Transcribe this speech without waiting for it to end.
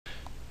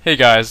Hey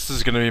guys, this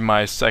is gonna be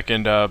my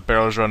second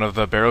Barrows run of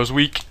the Barrows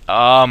week.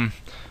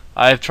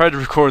 I've tried to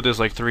record this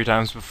like 3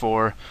 times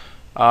before.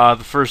 The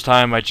first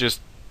time I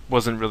just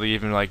wasn't really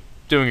even like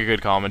doing a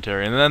good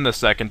commentary, and then the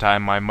second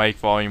time my mic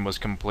volume was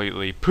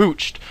completely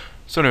pooched.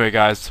 So anyway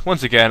guys,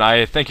 once again,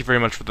 I thank you very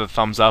much for the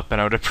thumbs up, and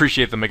I would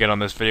appreciate them again on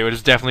this video. It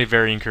is definitely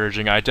very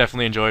encouraging. I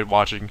definitely enjoyed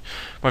watching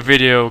my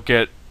video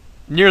get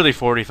nearly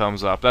 40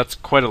 thumbs up. That's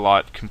quite a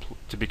lot,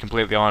 to be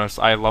completely honest.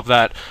 I love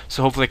that,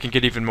 so hopefully I can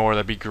get even more.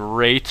 That'd be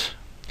great.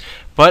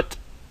 But,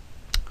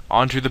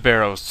 on to the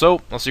Barrows.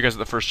 So, I'll see you guys at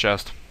the first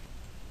chest.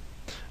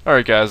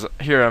 Alright guys,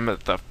 here I'm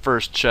at the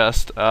first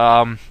chest.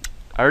 I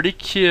already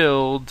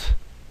killed,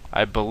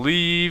 I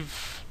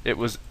believe it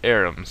was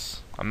Arams.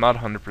 I'm not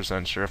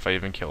 100% sure if I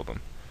even killed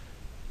him.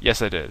 Yes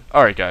I did.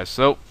 Alright guys,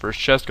 so, first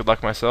chest, good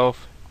luck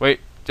myself. Wait,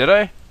 did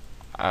I?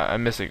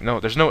 I'm missing, no,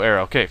 there's no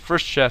arrow. Okay,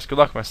 first chest, good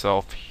luck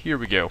myself. Here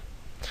we go.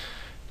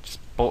 Just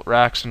bolt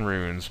racks and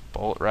runes.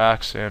 Bolt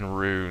racks and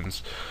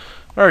runes.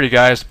 Alrighty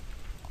guys.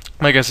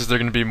 My guess is there's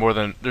going to be more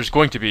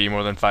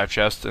than 5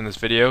 chests in this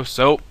video,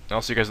 so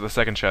I'll see you guys at the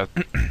second chest.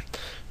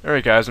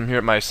 Alright guys, I'm here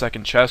at my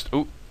second chest.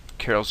 Ooh,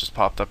 Carol's just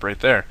popped up right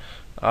there.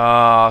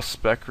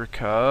 Spec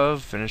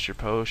recuv, finish your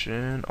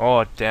potion.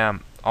 Oh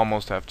damn,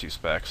 almost have 2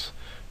 specs.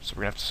 So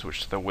we're going to have to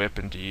switch to the whip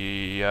and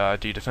D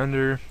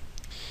defender.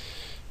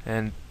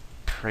 And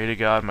pray to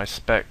God my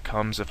spec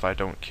comes if I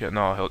don't kill.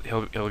 No,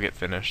 he'll get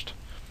finished.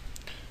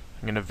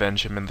 I'm going to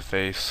avenge him in the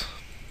face.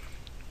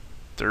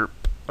 Derp.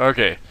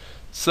 Okay,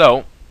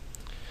 so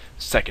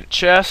second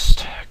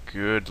chest.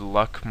 Good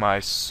luck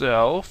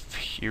myself.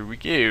 Here we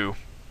go.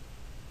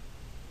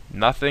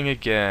 Nothing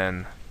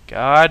again.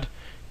 God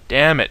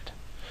damn it.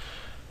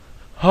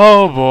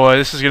 Oh boy,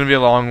 this is gonna be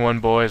a long one,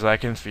 boys. I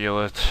can feel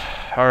it.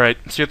 Alright,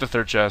 see you at the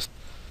third chest.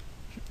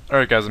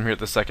 Alright guys, I'm here at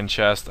the second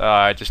chest.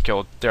 I just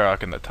killed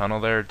Darok in the tunnel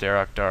there.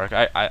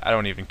 Darok. I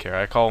don't even care.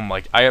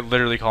 I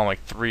literally call him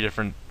like 3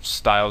 different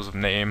styles of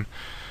name.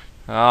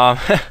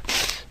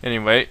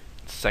 Anyway,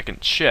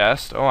 second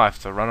chest. Oh, I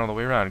have to run all the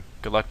way around.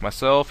 Good luck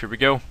myself. Here we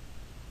go.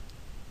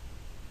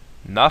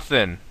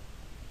 Nothing.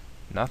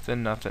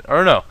 Nothing.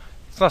 Or no,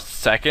 it's not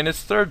second,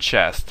 it's third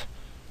chest.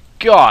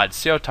 God,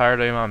 see how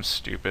tired I am? I'm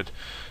stupid.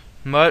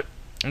 But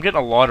I'm getting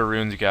a lot of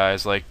runes,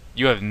 guys. Like,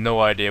 you have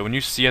no idea. When you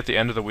see at the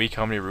end of the week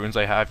how many runes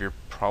I have, you're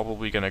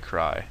probably gonna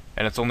cry.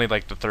 And it's only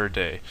like the 3rd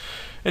day.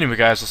 Anyway,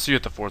 guys, I'll see you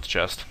at the 4th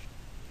chest.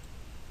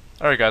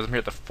 Alright guys, I'm here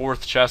at the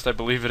 4th chest, I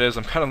believe it is.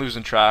 I'm kind of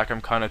losing track.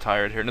 I'm kind of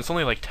tired here. And it's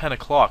only like 10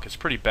 o'clock. It's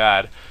pretty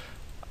bad.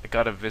 I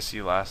got a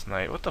Visi last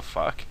night. What the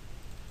fuck?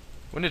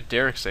 When did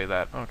Derek say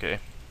that? Okay.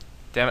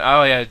 Damn it.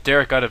 Oh yeah,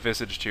 Derek got a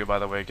Visage too, by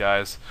the way,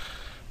 guys.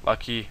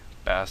 Lucky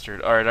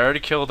bastard. Alright, I already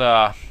killed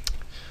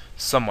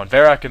someone.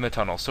 Varrock in the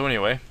tunnel. So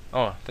anyway.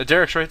 Oh, the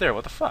Derek's right there.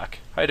 What the fuck?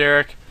 Hi,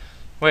 Derek.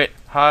 Wait.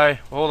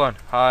 Hi. Hold on.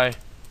 Hi.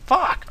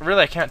 Fuck!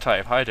 Really, I can't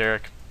type. Hi,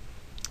 Derek.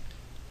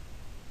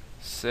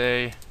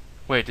 Say...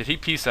 Wait, did he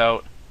peace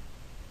out?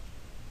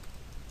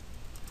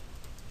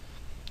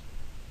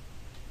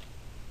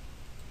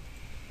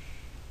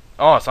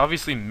 Oh, it's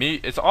obviously me.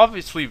 It's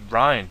obviously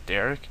Ryan.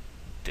 Derek?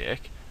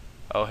 Dick?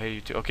 Oh, hey,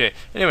 you too. Okay.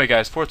 Anyway,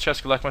 guys, 4th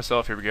chest, collect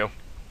myself. Here we go.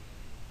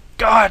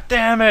 God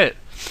damn it!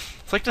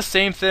 It's like the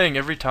same thing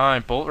every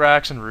time. Bolt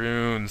racks and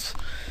runes.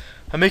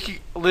 I'm making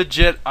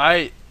legit.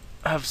 I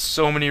have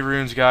so many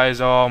runes,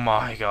 guys. Oh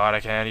my god, I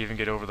can't even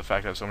get over the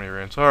fact I have so many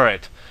runes.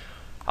 Alright.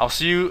 I'll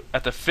see you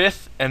at the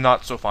 5th and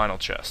not so final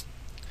chest.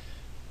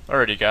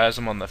 Alrighty guys,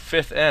 I'm on the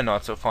 5th and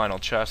not so final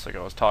chest like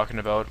I was talking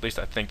about. At least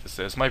I think this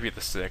is. Might be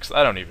the 6th.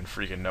 I don't even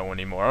freaking know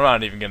anymore. I'm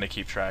not even gonna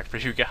keep track for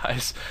you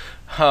guys.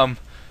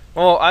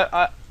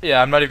 Well,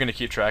 yeah, I'm not even gonna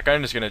keep track.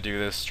 I'm just gonna do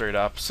this straight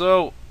up.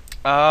 So,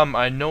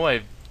 I know I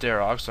have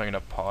Darok, so I'm gonna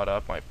pot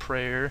up my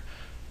prayer,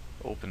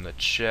 open the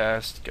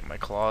chest, get my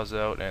claws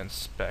out, and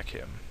spec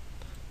him.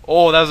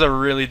 Oh, that was a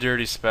really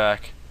dirty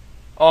spec.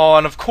 Oh,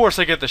 and of course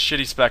I get the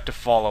shitty spec to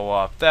follow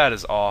up. That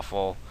is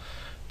awful.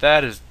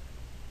 That is...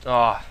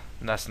 Oh,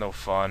 that's no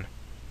fun.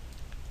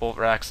 Bolt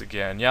racks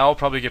again. Yeah, I'll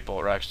probably get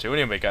bolt racks too.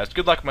 Anyway, guys,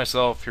 good luck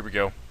myself. Here we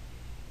go.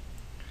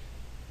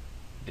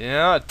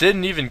 Yeah, it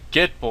didn't even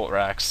get bolt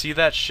racks. See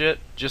that shit?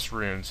 Just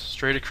runes.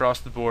 Straight across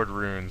the board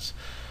runes.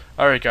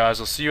 Alright, guys,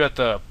 I'll see you at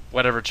the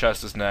whatever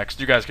chest is next.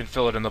 You guys can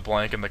fill it in the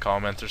blank in the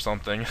comments or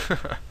something.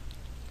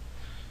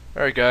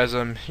 Alright guys,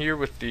 I'm here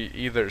with the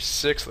either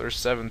 6th or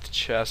 7th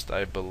chest,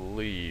 I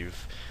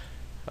believe.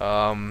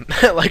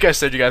 Like I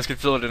said, you guys can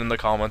fill it in the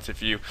comments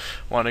if you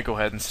want to go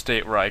ahead and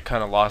state where I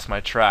kind of lost my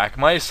track.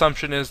 My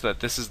assumption is that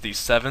this is the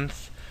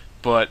 7th,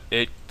 but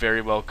it very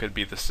well could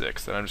be the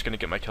 6th, and I'm just going to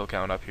get my kill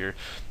count up here.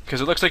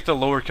 Because it looks like the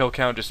lower kill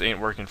count just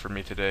ain't working for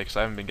me today, because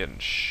I haven't been getting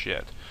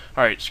shit.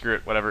 Alright, screw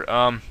it, whatever.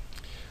 I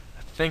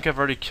think I've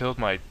already killed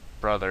my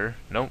brother.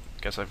 Nope,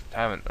 guess I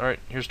haven't. Alright,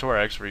 here's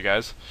Torax for you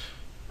guys.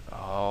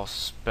 I'll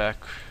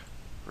spec,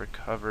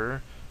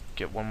 recover,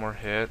 get one more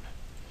hit,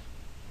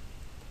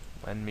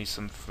 lend me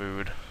some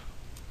food.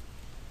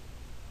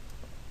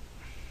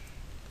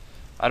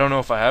 I don't know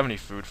if I have any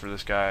food for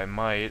this guy. I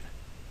might.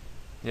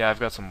 Yeah, I've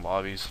got some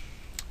lobbies.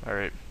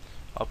 Alright,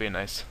 I'll be a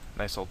nice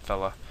old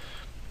fella.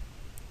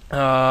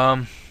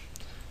 Um,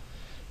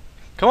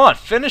 come on,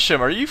 finish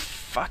him. Are you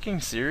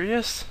fucking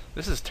serious?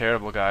 This is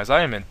terrible, guys.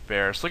 I am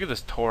embarrassed. Look at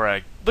this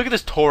Torag. Look at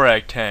this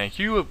Torag tank.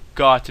 You have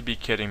got to be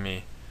kidding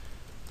me.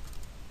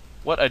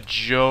 What a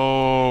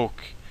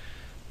joke.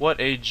 What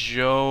a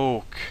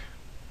joke.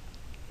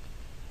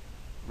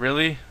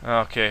 Really?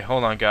 Okay,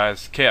 hold on,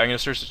 guys. Okay, I'm gonna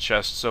search the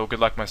chest, so good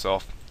luck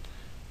myself.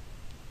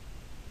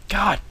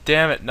 God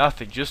damn it,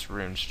 nothing. Just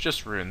runes.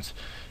 Just runes.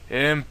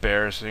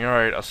 Embarrassing.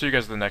 Alright, I'll see you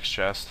guys at the next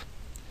chest.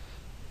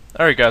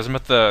 Alright, guys, I'm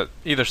at the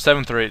either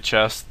 7th or 8th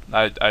chest.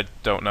 I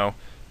don't know.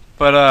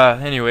 But,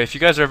 anyway, if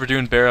you guys are ever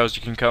doing Barrows,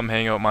 you can come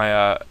hang out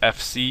my,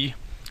 FC.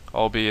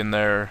 I'll be in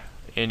there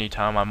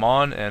anytime I'm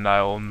on, and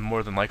I'll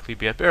more than likely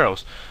be at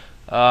Barrows.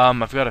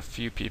 I've got a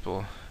few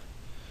people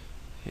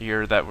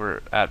here that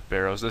were at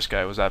Barrows. This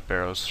guy was at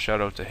Barrows.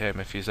 Shout out to him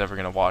if he's ever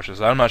gonna watch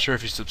this. I'm not sure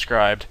if he's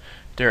subscribed.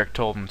 Derek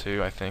told him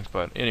to, I think,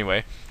 but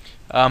anyway.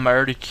 I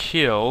already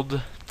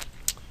killed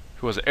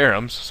who was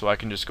Arams, so I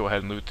can just go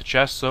ahead and loot the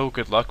chest, so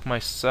good luck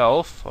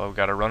myself. I've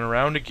gotta run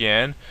around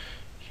again.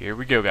 Here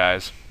we go,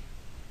 guys.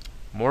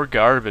 More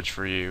garbage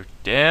for you.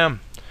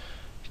 Damn.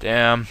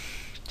 Damn.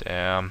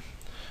 Damn.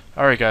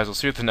 Alright, guys, we'll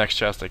see you at the next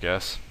chest, I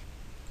guess.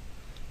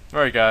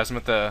 Alright, guys, I'm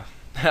at the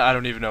I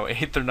don't even know,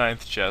 8th or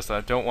 9th chest.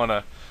 I don't want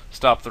to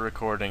stop the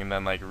recording and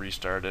then like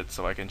restart it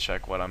so I can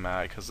check what I'm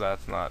at, because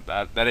that's not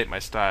that ain't my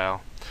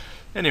style.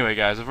 Anyway,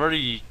 guys, I've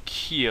already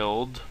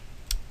killed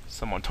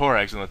someone.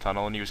 Torag's in the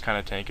tunnel, and he was kind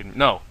of tanking.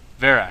 No,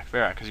 Varak,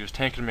 because he was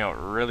tanking me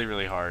out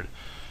really hard.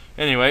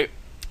 Anyway,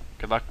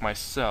 good luck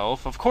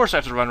myself. Of course, I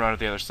have to run around to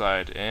the other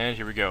side, and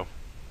here we go.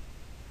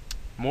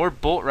 More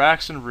bolt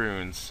racks and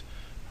runes.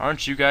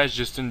 Aren't you guys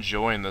just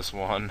enjoying this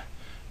one?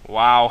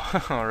 Wow.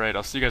 Alright,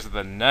 I'll see you guys at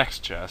the next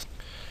chest.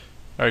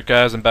 Alright,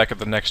 guys, I'm back at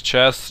the next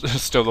chest.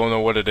 Still don't know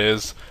what it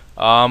is.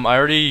 I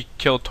already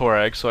killed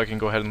Torag, so I can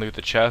go ahead and loot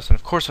the chest, and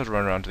of course I have to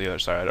run around to the other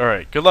side.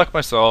 Alright, good luck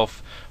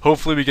myself.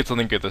 Hopefully we get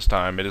something good this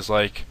time. It is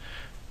like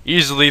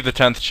easily the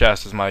 10th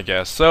chest is my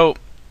guess. So,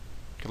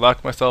 good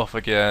luck myself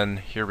again.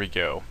 Here we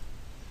go.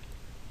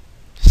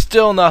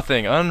 Still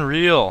nothing.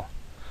 Unreal.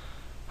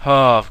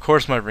 Oh, of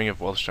course my Ring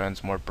of Wealth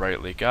shines more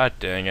brightly. God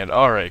dang it.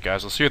 Alright,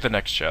 guys, I'll see you at the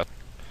next chest.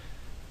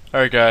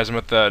 Alright, guys, I'm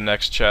at the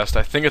next chest.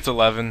 I think it's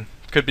 11.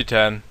 Could be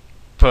 10.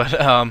 But,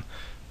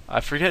 I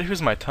forget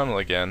who's my tunnel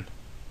again.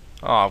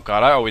 Oh,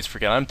 God, I always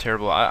forget. I'm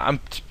terrible. I'm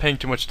paying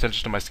too much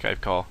attention to my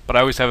Skype call. But I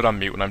always have it on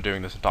mute when I'm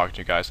doing this and talking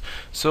to you guys.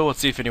 So, let's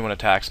see if anyone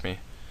attacks me.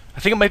 I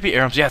think it might be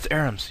Arams. Yeah, it's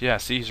Arams. Yeah,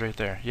 see, he's right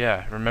there.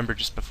 Yeah, remember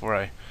just before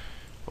I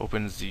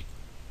opened the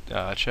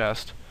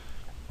chest.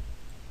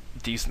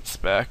 Decent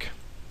spec.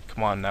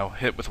 Come on now,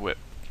 hit with whip.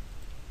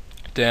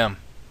 Damn.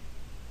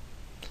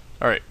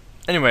 Alright,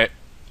 anyway,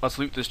 let's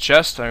loot this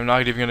chest. I'm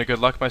not even gonna good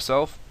luck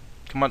myself.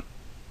 Come on.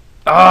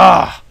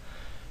 Ah!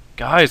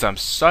 Guys, I'm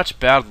such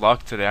bad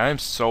luck today. I'm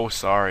so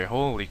sorry.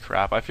 Holy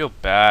crap, I feel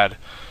bad.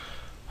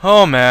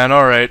 Oh man,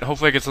 alright.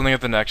 Hopefully I get something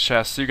at the next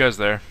chest. See you guys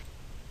there.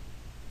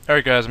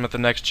 Alright guys, I'm at the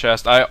next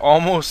chest. I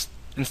almost,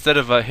 instead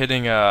of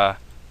hitting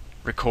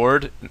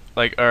record,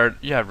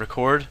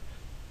 record,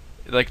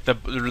 like the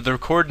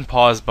record and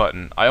pause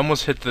button, I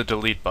almost hit the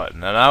delete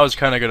button, and I was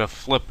kind of gonna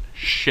flip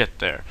shit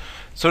there.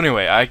 So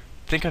anyway, I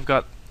think I've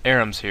got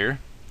Arams here,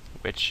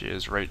 which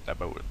is right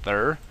about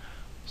there.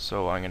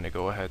 So I'm gonna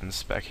go ahead and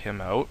spec him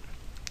out.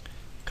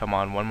 Come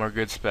on, one more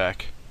good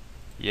spec.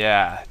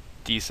 Yeah,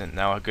 decent.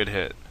 Now a good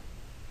hit.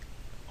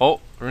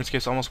 Oh,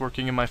 Runescape's almost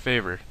working in my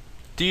favor.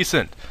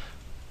 Decent.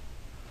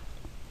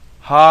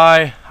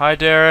 Hi,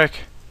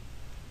 Derek.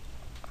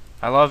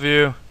 I love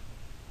you.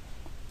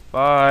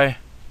 Bye,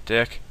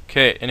 dick.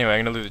 Okay, anyway,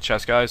 I'm gonna loot the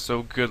chest, guys,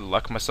 so good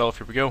luck myself.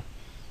 Here we go.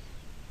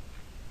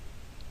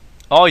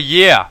 Oh,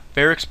 yeah!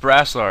 Barracks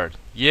Brassard.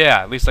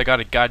 Yeah, at least I got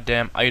a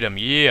goddamn item.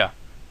 Yeah.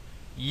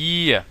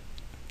 Yeah.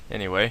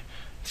 Anyway,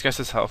 this guy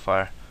says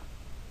Hellfire.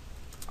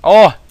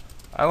 Oh!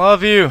 I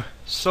love you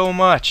so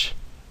much.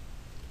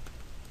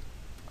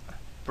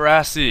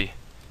 Brassy.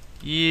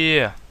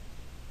 Yeah.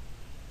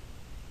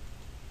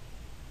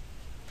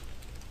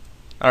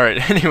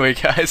 Alright, anyway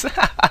guys,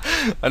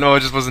 I know I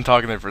just wasn't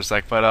talking there for a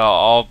sec, but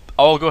I'll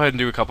go ahead and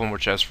do a couple more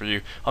chests for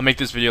you. I'll make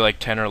this video like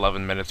 10 or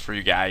 11 minutes for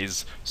you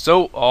guys.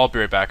 So, I'll be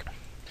right back.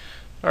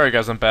 Alright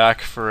guys, I'm back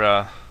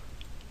for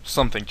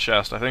something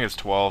chest. I think it's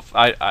 12.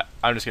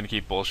 I'm just going to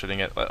keep bullshitting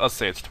it. Let's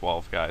say it's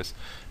 12, guys.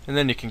 And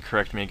then you can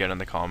correct me again in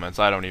the comments.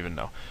 I don't even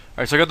know.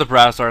 Alright, so I got the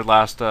Brassard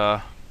last,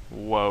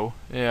 whoa.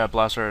 Yeah,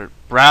 Brassard,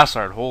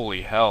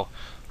 holy hell.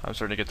 I'm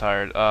starting to get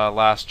tired.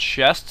 Last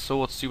chest, so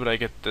let's see what I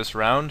get this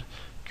round.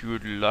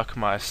 Good luck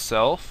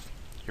myself.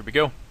 Here we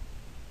go.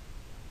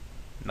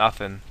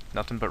 Nothing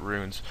but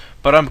runes.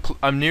 But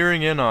I'm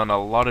nearing in on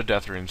a lot of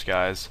death runes,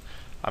 guys.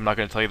 I'm not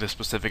going to tell you the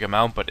specific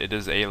amount, but it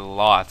is a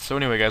lot. So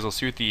anyway, guys, I'll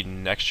see you at the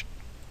next.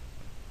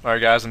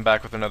 Alright, guys, I'm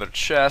back with another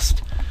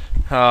chest.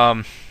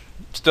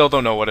 Still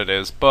don't know what it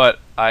is, but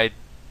I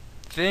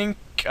think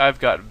I've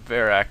got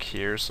Varak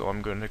here, so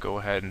I'm going to go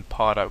ahead and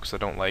pot out because I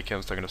don't like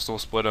him, so I'm going to soul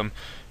split him.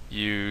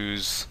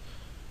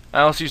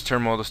 Let's use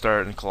Turmoil to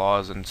start, and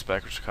Claws, and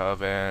Spectre's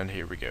Cove, and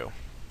here we go.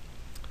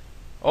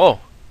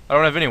 Oh, I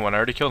don't have anyone. I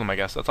already killed him, I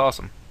guess. That's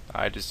awesome.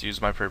 I just used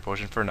my prayer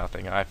potion for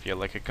nothing. I feel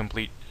like a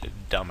complete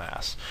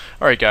dumbass.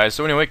 Alright, guys.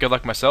 So anyway, good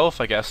luck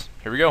myself, I guess.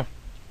 Here we go.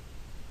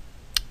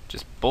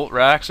 Just bolt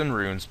racks and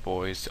runes,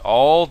 boys.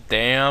 All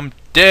damn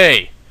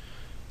day.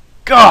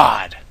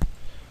 God!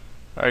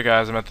 Alright,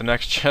 guys. I'm at the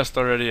next chest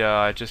already.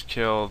 I just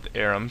killed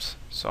Arams.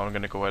 So I'm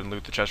going to go ahead and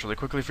loot the chest really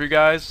quickly for you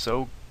guys.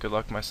 So good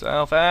luck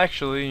myself.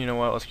 Actually, you know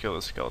what? Let's kill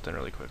this skeleton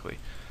really quickly.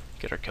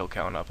 Get our kill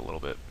count up a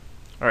little bit.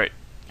 Alright.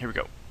 Here we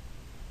go.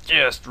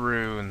 Just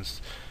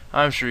runes.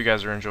 I'm sure you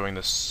guys are enjoying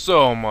this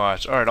so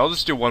much. Alright, I'll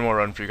just do one more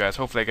run for you guys.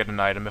 Hopefully I get an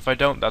item. If I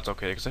don't, that's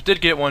okay, because I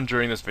did get one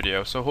during this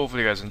video. So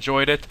hopefully you guys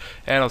enjoyed it.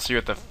 And I'll see you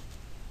at the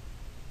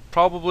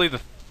probably the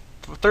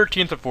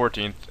 13th or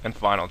 14th and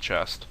final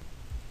chest.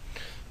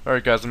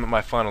 Alright, guys, I'm at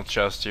my final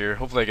chest here.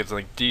 Hopefully I get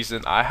something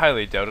decent. I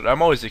highly doubt it.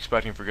 I'm always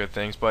expecting for good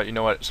things, but you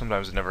know what?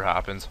 Sometimes it never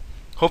happens.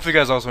 Hopefully you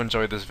guys also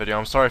enjoyed this video.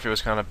 I'm sorry if it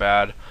was kind of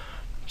bad.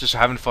 Just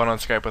having fun on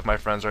Skype with my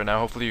friends right now.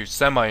 Hopefully you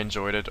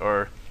semi-enjoyed it,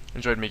 or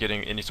enjoyed me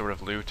getting any sort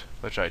of loot,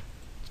 which I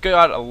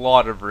got a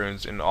lot of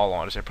runes in all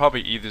honesty. I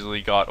probably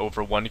easily got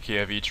over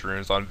 1k of each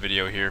runes on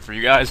video here for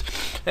you guys,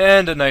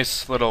 and a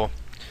nice little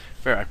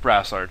ferric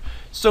brass art.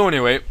 So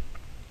anyway,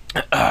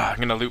 I'm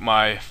gonna loot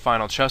my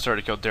final chest. I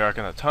already killed Derek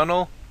in the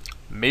tunnel.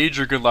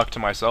 Major good luck to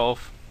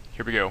myself.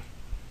 Here we go.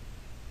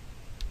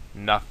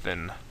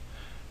 Nothing.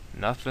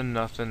 Nothing,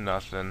 nothing,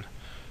 nothing.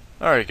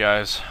 Alright,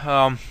 guys,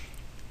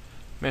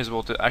 may as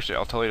well actually,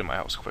 I'll tell you to my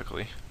house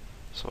quickly,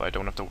 so I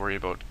don't have to worry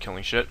about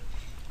killing shit.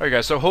 Alright,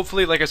 guys, so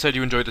hopefully, like I said,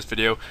 you enjoyed this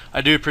video.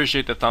 I do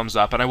appreciate the thumbs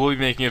up, and I will be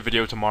making a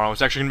video tomorrow.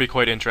 It's actually going to be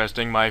quite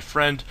interesting. My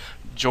friend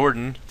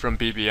Jordan from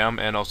BBM,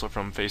 and also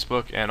from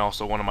Facebook, and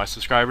also one of my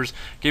subscribers,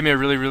 gave me a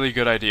really, really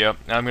good idea.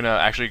 And I'm going to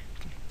actually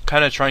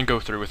kind of try and go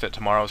through with it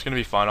tomorrow. It's going to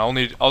be fun.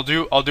 I'll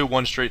do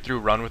one straight through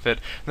run with it,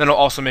 and then I'll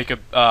also make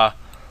a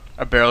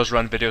Barrows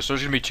run video. So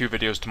there's going to be 2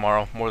 videos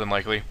tomorrow, more than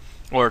likely.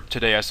 Or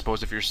today, I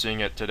suppose, if you're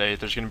seeing it today.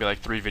 There's going to be like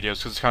 3 videos,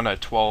 because it's kind of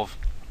 12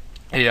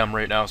 a.m.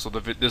 right now, so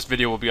this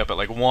video will be up at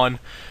like 1.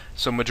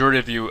 So majority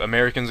of you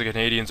Americans and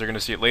Canadians are going to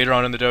see it later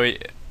on in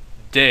the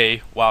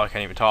day. Wow, I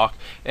can't even talk.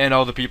 And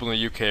all the people in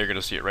the UK are going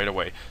to see it right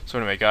away. So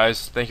anyway,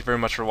 guys, thank you very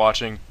much for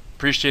watching.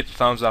 Appreciate the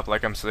thumbs up,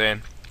 like I'm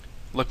saying.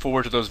 Look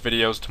forward to those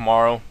videos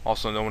tomorrow,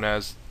 also known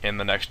as in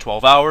the next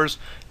 12 hours.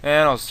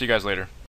 And I'll see you guys later.